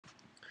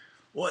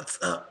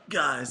What's up,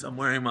 guys? I'm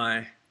wearing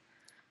my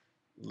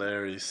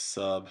Larry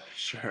Sub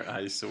shirt. I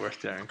used to work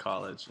there in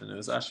college, and it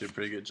was actually a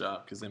pretty good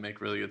job because they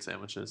make really good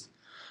sandwiches.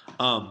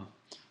 Um,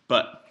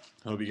 but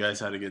hope you guys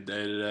had a good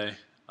day today.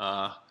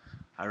 Uh,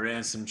 I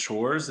ran some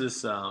chores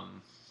this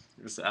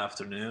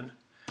afternoon,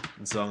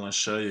 and so I'm going to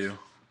show you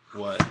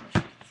what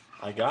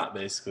I got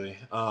basically.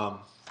 I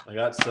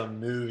got some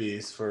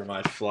movies for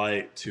my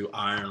flight to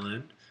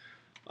Ireland,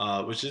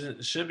 which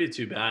isn't shouldn't be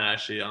too bad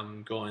actually.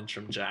 I'm going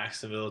from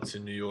Jacksonville to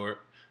New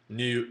York,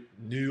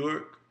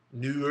 Newark.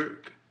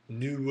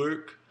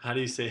 How do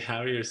you say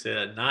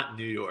that? Not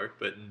New York,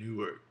 but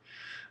Newark,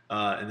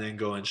 and then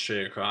going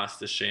straight across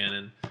to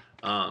Shannon.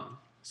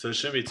 So it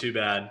shouldn't be too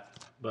bad.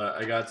 But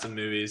I got some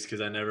movies because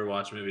I never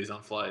watch movies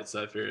on flights,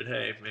 so I figured,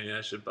 hey, maybe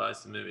I should buy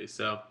some movies.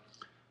 So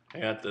I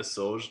got the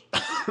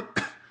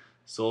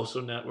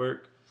Social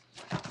Network.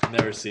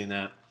 Never seen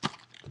that.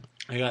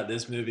 I got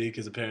this movie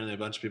because apparently a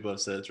bunch of people have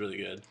said it's really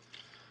good.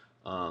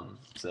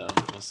 So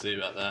we'll see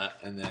about that.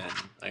 And then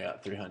I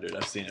got 300.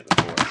 I've seen it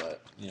before,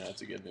 but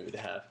it's a good movie to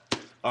have.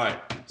 All right,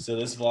 so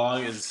this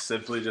vlog is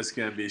simply just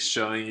going to be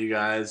showing you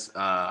guys.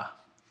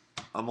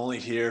 I'm only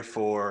here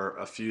for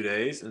a few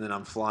days, and then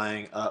I'm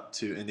flying up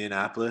to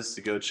Indianapolis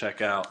to go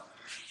check out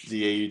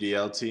the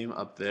AUDL team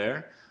up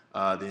there,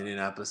 the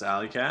Indianapolis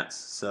Alley Cats.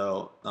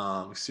 So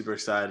super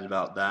excited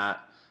about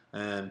that,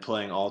 and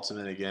playing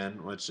Ultimate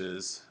again, which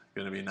is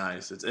going to be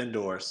nice. It's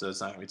indoors, so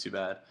it's not going to be too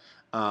bad.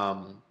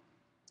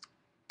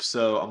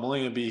 So I'm only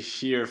going to be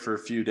here for a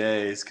few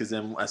days because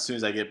then as soon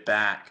as I get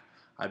back,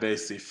 I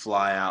basically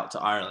fly out to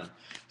Ireland.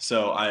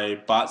 So I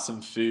bought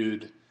some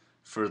food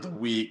for the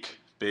week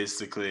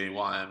basically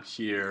while I'm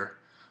here.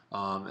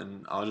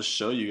 And I'll just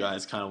show you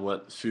guys kind of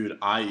what food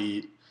I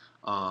eat.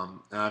 And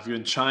I've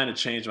been trying to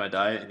change my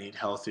diet and eat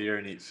healthier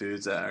and eat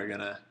foods that are going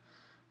to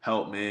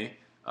help me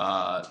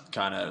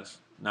kind of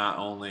not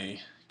only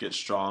get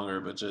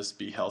stronger but just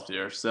be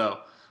healthier.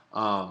 So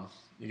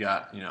you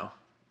got,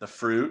 the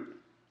fruit,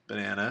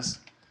 bananas.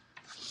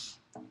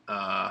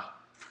 Uh,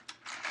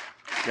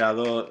 got a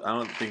little. I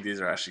don't think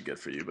these are actually good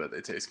for you, but they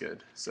taste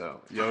good.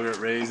 So yogurt,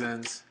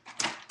 raisins.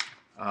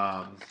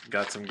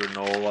 Got some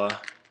granola.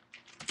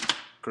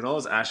 Granola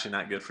is actually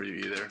not good for you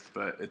either,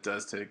 but it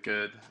does taste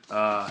good.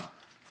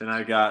 Then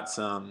I got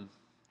some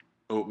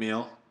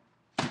oatmeal,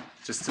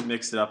 just to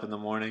mix it up in the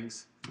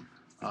mornings,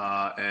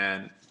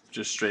 and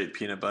just straight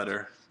peanut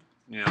butter.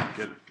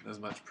 Get as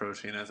much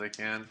protein as I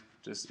can.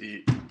 Just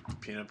eat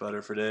peanut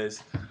butter for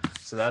days.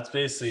 So that's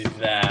basically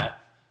that.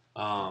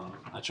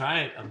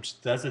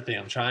 That's the thing.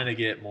 I'm trying to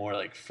get more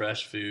like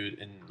fresh food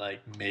and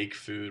like make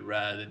food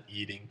rather than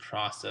eating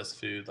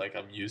processed food like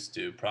I'm used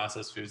to.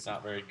 Processed food's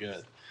not very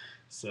good.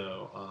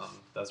 So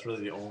that's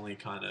really the only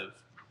kind of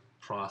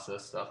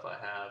processed stuff I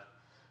have.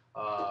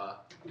 Uh,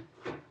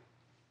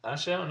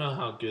 Actually, I don't know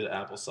how good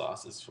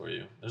applesauce is for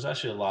you. There's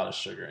actually a lot of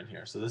sugar in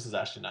here, so this is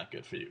actually not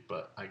good for you,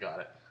 but I got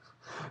it.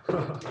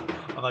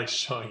 I'm like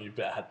showing you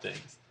bad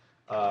things.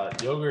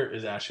 Yogurt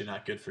is actually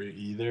not good for you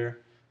either.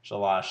 There's a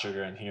lot of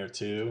sugar in here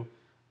too.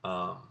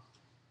 Um,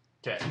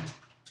 okay.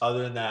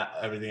 Other than that,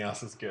 everything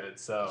else is good.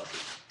 So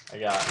I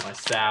got my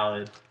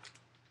salad.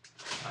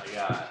 I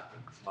got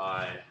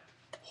my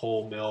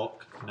whole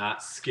milk,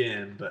 not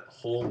skim, but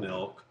whole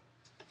milk.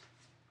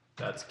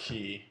 That's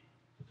key.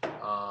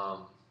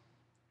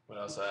 What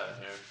else I have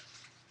in here?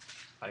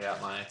 I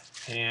got my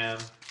ham.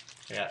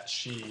 I got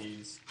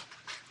cheese.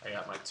 I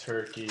got my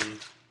turkey.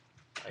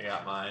 I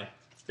got my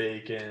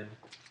bacon.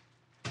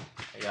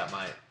 I got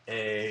my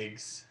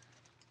eggs.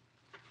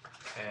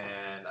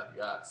 And I've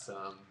got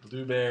some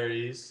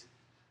blueberries.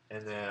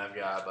 And then I've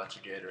got a bunch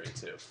of Gatorade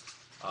too.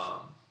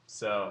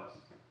 So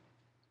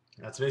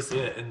that's basically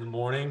it. In the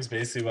mornings,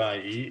 basically what I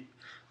eat,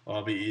 what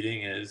I'll be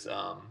eating is,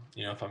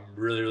 if I'm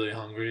really, really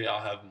hungry,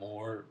 I'll have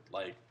more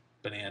like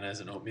bananas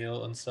and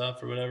oatmeal and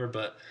stuff or whatever.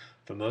 But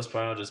for the most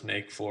part, I'll just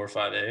make 4 or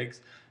 5 eggs,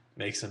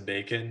 make some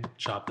bacon,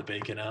 chop the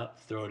bacon up,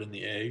 throw it in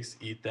the eggs,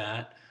 eat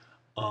that.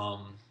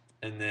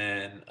 And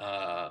then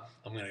I'm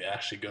gonna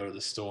actually go to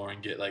the store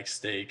and get like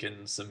steak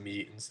and some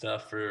meat and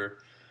stuff for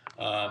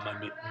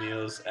my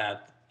meals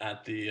at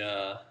the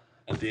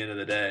end of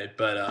the day.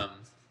 But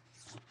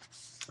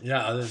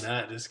yeah, other than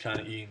that, just kind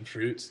of eating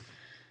fruits,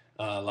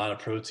 a lot of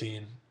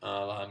protein, a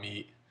lot of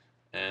meat,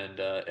 and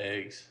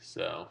eggs.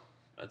 So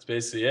that's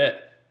basically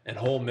it. And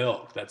whole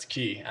milk, that's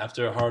key.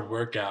 After a hard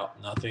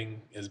workout,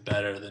 nothing is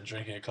better than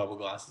drinking a couple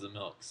glasses of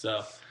milk.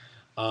 So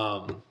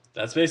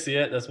that's basically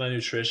it. That's my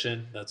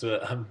nutrition. That's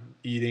what I'm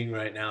eating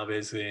right now,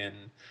 basically, and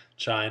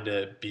trying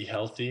to be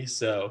healthy.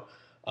 So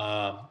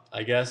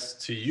I guess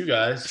to you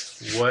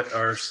guys, what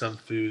are some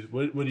food?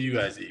 What do you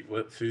guys eat?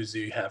 What foods do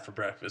you have for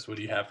breakfast? What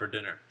do you have for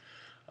dinner?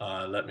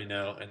 Let me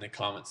know in the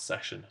comments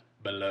section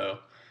below.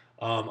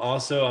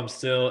 Also, I'm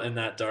still in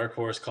that dark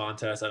horse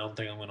contest. I don't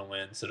think I'm going to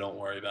win, so don't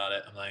worry about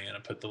it. I'm not going to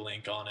put the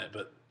link on it,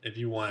 but if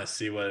you want to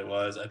see what it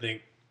was, I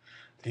think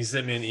he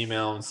sent me an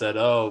email and said,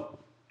 "Oh,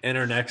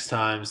 enter next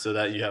time so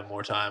that you have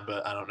more time."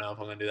 But I don't know if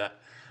I'm going to do that.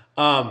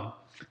 Um,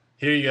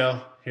 Here you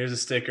go. Here's a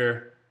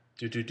sticker.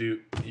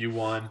 You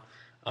won.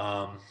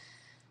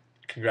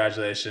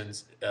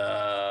 congratulations.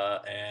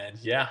 And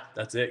yeah,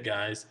 that's it,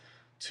 guys.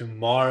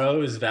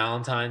 Tomorrow is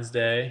Valentine's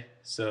Day,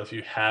 so if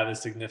you have a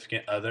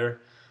significant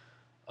other,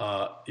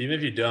 even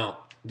if you don't,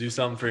 do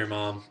something for your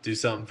mom, do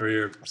something for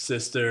your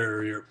sister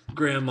or your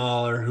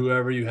grandma or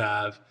whoever you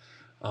have,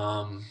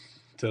 um,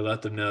 to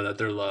let them know that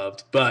they're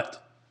loved.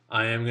 But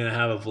I am going to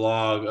have a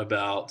vlog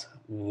about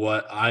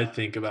what I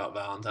think about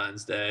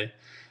Valentine's Day.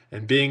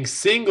 And being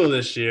single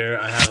this year,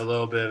 I have a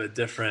little bit of a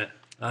different.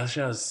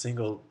 Actually, I was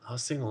single. I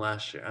was single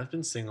last year. I've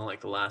been single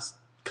like the last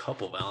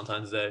couple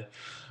Valentine's Day,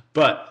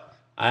 but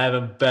I have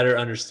a better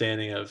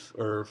understanding of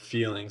or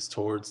feelings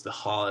towards the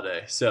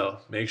holiday. So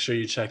make sure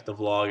you check the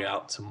vlog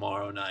out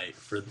tomorrow night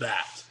for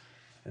that.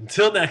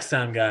 Until next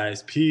time,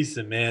 guys. Peace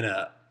and man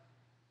up.